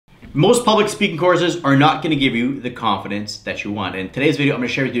Most public speaking courses are not going to give you the confidence that you want. In today's video, I'm going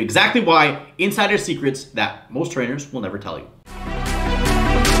to share with you exactly why, insider secrets that most trainers will never tell you.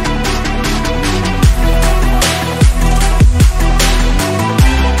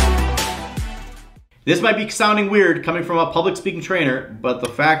 This might be sounding weird coming from a public speaking trainer, but the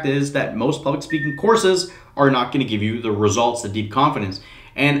fact is that most public speaking courses are not going to give you the results, the deep confidence.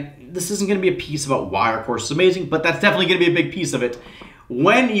 And this isn't going to be a piece about why our course is amazing, but that's definitely going to be a big piece of it.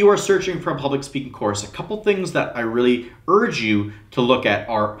 When you are searching for a public speaking course, a couple things that I really urge you to look at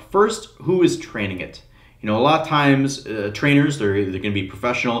are, first, who is training it? You know, a lot of times trainers, they're going to be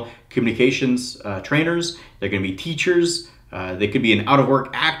professional communications trainers, they're going to be teachers, they could be an out-of-work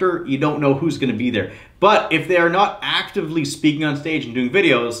actor. You don't know who's going to be there. But if they are not actively speaking on stage and doing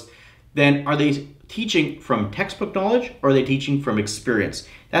videos, then are they teaching from textbook knowledge or are they teaching from experience?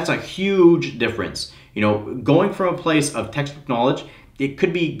 That's a huge difference. You know, going from a place of textbook knowledge, it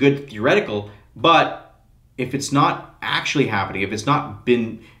could be good theoretical, but if it's not actually happening, if it's not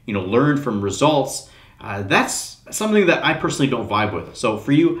been, you know, learned from results, that's something that I personally don't vibe with. So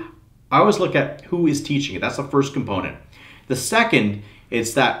for you, I always look at who is teaching it. That's the first component. The second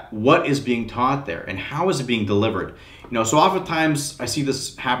is that what is being taught there and how is it being delivered? You know, so oftentimes I see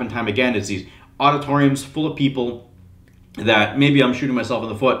this happen time again. It's these auditoriums full of people that maybe I'm shooting myself in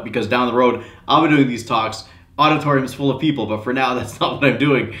the foot because down the road I'll be doing these talks, auditoriums full of people, but for now that's not what I'm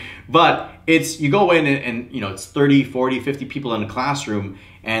doing. But it's, you go in and you know, it's 30, 40, 50 people in a classroom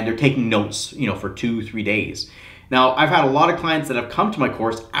and they're taking notes, you know, for 2-3 days. Now, I've had a lot of clients that have come to my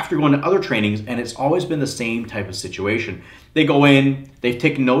course after going to other trainings, and it's always been the same type of situation. They go in, they've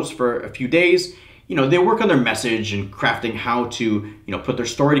taken notes for a few days, you know, they work on their message and crafting how to, you know, put their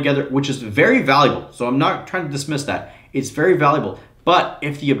story together, which is very valuable. So I'm not trying to dismiss that. It's very valuable. But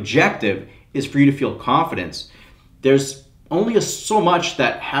if the objective is for you to feel confidence, there's only so much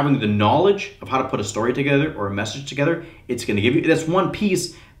that having the knowledge of how to put a story together or a message together, it's going to give you. That's one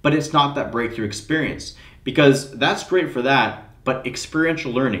piece, but it's not that breakthrough experience. Because that's great for that, but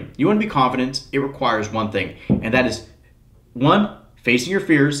experiential learning, you want to be confident, it requires one thing, and that is, 1, facing your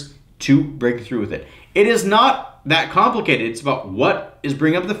fears, 2, breaking through with it. It is not that complicated. It's about what is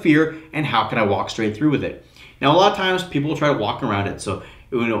bringing up the fear and how can I walk straight through with it. Now, a lot of times people will try to walk around it. So,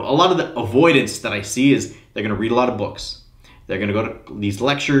 you know, a lot of the avoidance that I see is they're going to read a lot of books. They're going to go to these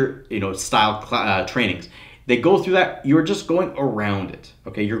lecture, you know, style trainings. They go through that, you're just going around it,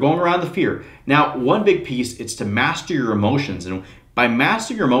 okay? You're going around the fear. Now, one big piece, it's to master your emotions. And by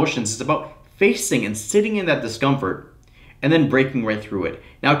mastering your emotions, it's about facing and sitting in that discomfort and then breaking right through it.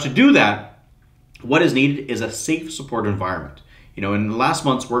 Now, to do that, what is needed is a safe support environment. You know, in last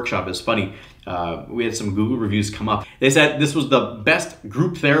month's workshop, it's funny, we had some Google reviews come up. They said this was the best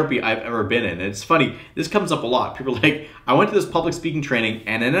group therapy I've ever been in. And it's funny, this comes up a lot. People are like, I went to this public speaking training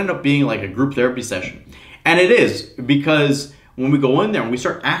and it ended up being like a group therapy session. And it is, because when we go in there and we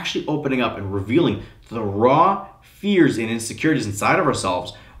start actually opening up and revealing the raw fears and insecurities inside of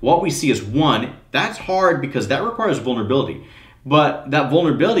ourselves, what we see is, 1, that's hard because that requires vulnerability. But that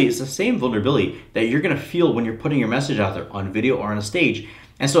vulnerability is the same vulnerability that you're going to feel when you're putting your message out there on video or on a stage.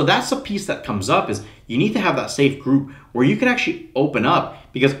 And so that's the piece that comes up, is you need to have that safe group where you can actually open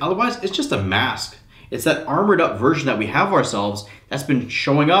up, because otherwise it's just a mask. It's that armored up version that we have of ourselves that's been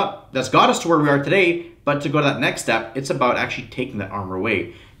showing up, that's got us to where we are today. But to go to that next step, it's about actually taking that armor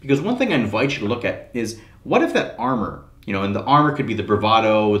away. Because one thing I invite you to look at is, what if that armor, you know, and the armor could be the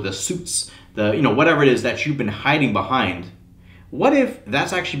bravado, the suits, the, you know, whatever it is that you've been hiding behind. What if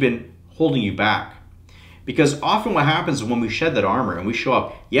that's actually been holding you back? Because often what happens when we shed that armor and we show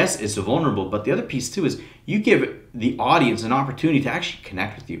up, yes, it's vulnerable, but the other piece too is you give the audience an opportunity to actually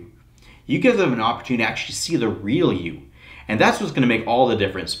connect with you. You give them an opportunity to actually see the real you. And that's what's going to make all the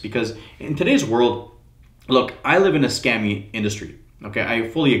difference. Because in today's world, look, I live in a scammy industry, okay? I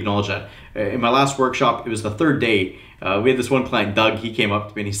fully acknowledge that. In my last workshop, it was the 3rd day. We had this one client, Doug, he came up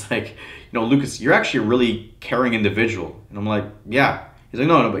to me and he's like, you know, Lucas, you're actually a really caring individual. And I'm like, yeah. He's like,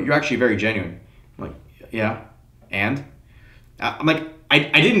 no, but you're actually very genuine. I'm like, yeah, and? I'm like,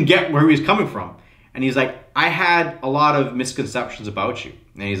 I didn't get where he was coming from. And he's like, I had a lot of misconceptions about you.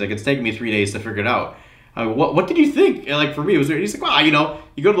 And he's like, it's taken me 3 days to figure it out. What did you think? Like, for me, it was weird. He's like, well, you know,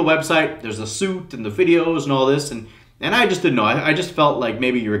 you go to the website, there's a suit and the videos and all this, and I just didn't know. I just felt like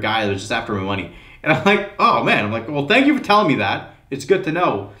maybe you're a guy that was just after my money. And I'm like, oh man, I'm like, well, thank you for telling me that. It's good to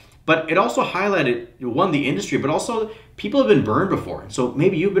know. But it also highlighted, 1, the industry, but also people have been burned before. So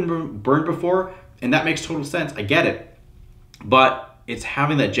maybe you've been burned before, and that makes total sense. I get it. But it's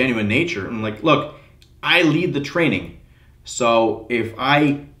having that genuine nature. I'm like, look, I lead the training. So if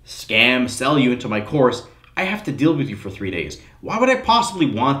I scam, sell you into my course, I have to deal with you for 3 days. Why would I possibly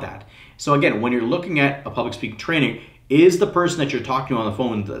want that? So again, when you're looking at a public speaking training, is the person that you're talking to on the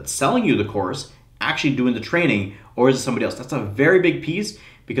phone that's selling you the course actually doing the training, or is it somebody else? That's a very big piece,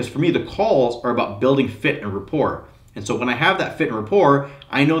 because for me, the calls are about building fit and rapport. And so when I have that fit and rapport,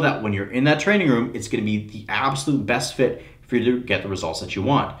 I know that when you're in that training room, it's going to be the absolute best fit for you to get the results that you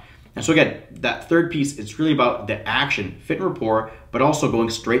want. And so again, that third piece, it's really about the action, fit and rapport, but also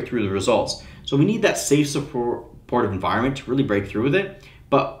going straight through the results. So we need that safe, supportive environment to really break through with it.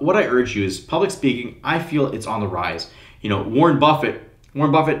 But what I urge you is public speaking, I feel it's on the rise. You know, Warren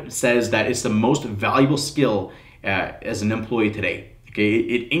Buffett says that it's the most valuable skill as an employee today. Okay,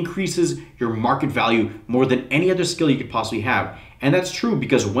 it increases your market value more than any other skill you could possibly have. And that's true,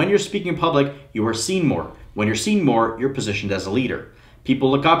 because when you're speaking in public, you are seen more. When you're seen more, you're positioned as a leader.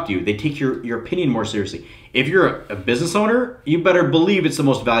 People look up to you. They take your opinion more seriously. If you're a business owner, you better believe it's the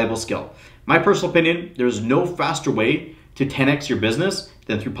most valuable skill. My personal opinion, there's no faster way to 10x your business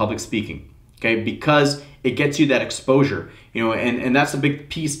than through public speaking. Okay, because it gets you that exposure, you know, and that's a big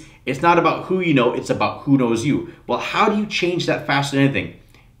piece. It's not about who you know, it's about who knows you. Well, how do you change that faster than anything?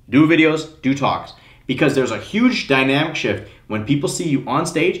 Do videos, do talks, because there's a huge dynamic shift when people see you on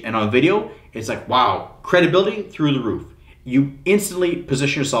stage and on video. It's like, wow, credibility through the roof. You instantly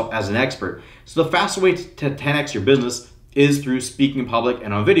position yourself as an expert. So the faster way to 10x your business is through speaking in public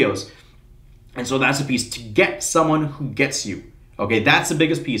and on videos. And so that's a piece, to get someone who gets you. Okay, that's the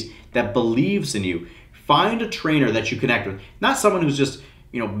biggest piece, that believes in you. Find a trainer that you connect with, not someone who's just,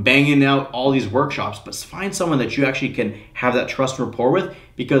 you know, banging out all these workshops, but find someone that you actually can have that trust and rapport with.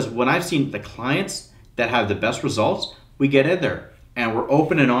 Because when I've seen the clients that have the best results, we get in there and we're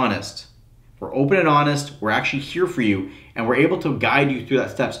open and honest. We're open and honest, we're actually here for you, and we're able to guide you through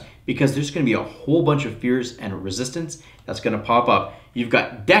that steps, because there's gonna be a whole bunch of fears and resistance that's gonna pop up. You've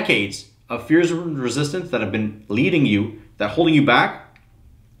got decades of fears and resistance that have been leading you, that holding you back.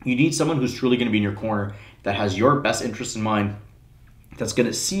 You need someone who's truly gonna be in your corner, that has your best interest in mind, that's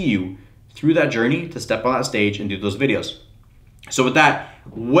gonna see you through that journey to step on that stage and do those videos. So with that,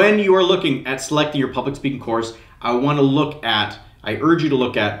 when you are looking at selecting your public speaking course, I urge you to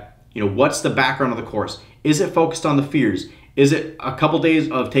look at, you know, what's the background of the course? Is it focused on the fears? Is it a couple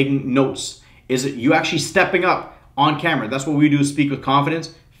days of taking notes? Is it you actually stepping up on camera? That's what we do, speak with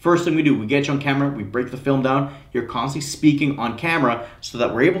confidence. First thing we do, we get you on camera, we break the film down. You're constantly speaking on camera so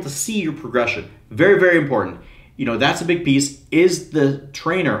that we're able to see your progression. Very, very important. You know, that's a big piece. Is the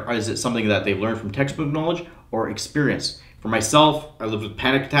trainer, or is it something that they've learned from textbook knowledge or experience? For myself, I lived with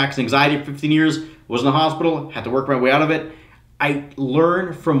panic attacks and anxiety for 15 years, was in the hospital, had to work my way out of it. I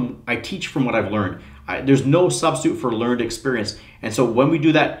teach from what I've learned. There's no substitute for learned experience. And so when we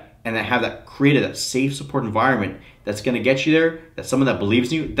do that, and I have that created, that safe support environment that's gonna get you there, that's someone that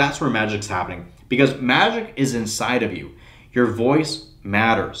believes in you, that's where magic's happening. Because magic is inside of you. Your voice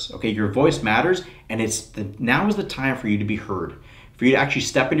matters, okay? Your voice matters, and now is the time for you to be heard, for you to actually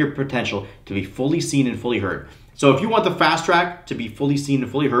step in your potential, to be fully seen and fully heard. So if you want the fast track to be fully seen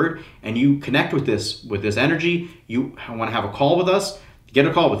and fully heard, and you connect with this energy, you want to have a call with us, get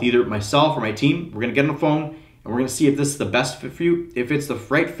a call with either myself or my team. We're going to get on the phone and we're going to see if this is the best fit for you. If it's the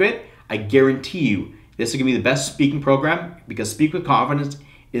right fit, I guarantee you this is going to be the best speaking program, because Speak with Confidence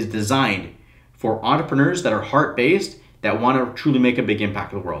is designed for entrepreneurs that are heart-based, that want to truly make a big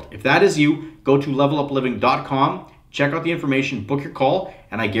impact in the world. If that is you, go to levelupliving.com, check out the information, book your call,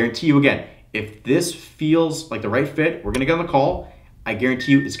 and I guarantee you again, if this feels like the right fit, we're gonna get on the call. I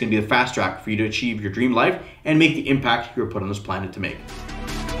guarantee you it's gonna be the fast track for you to achieve your dream life and make the impact you were put on this planet to make.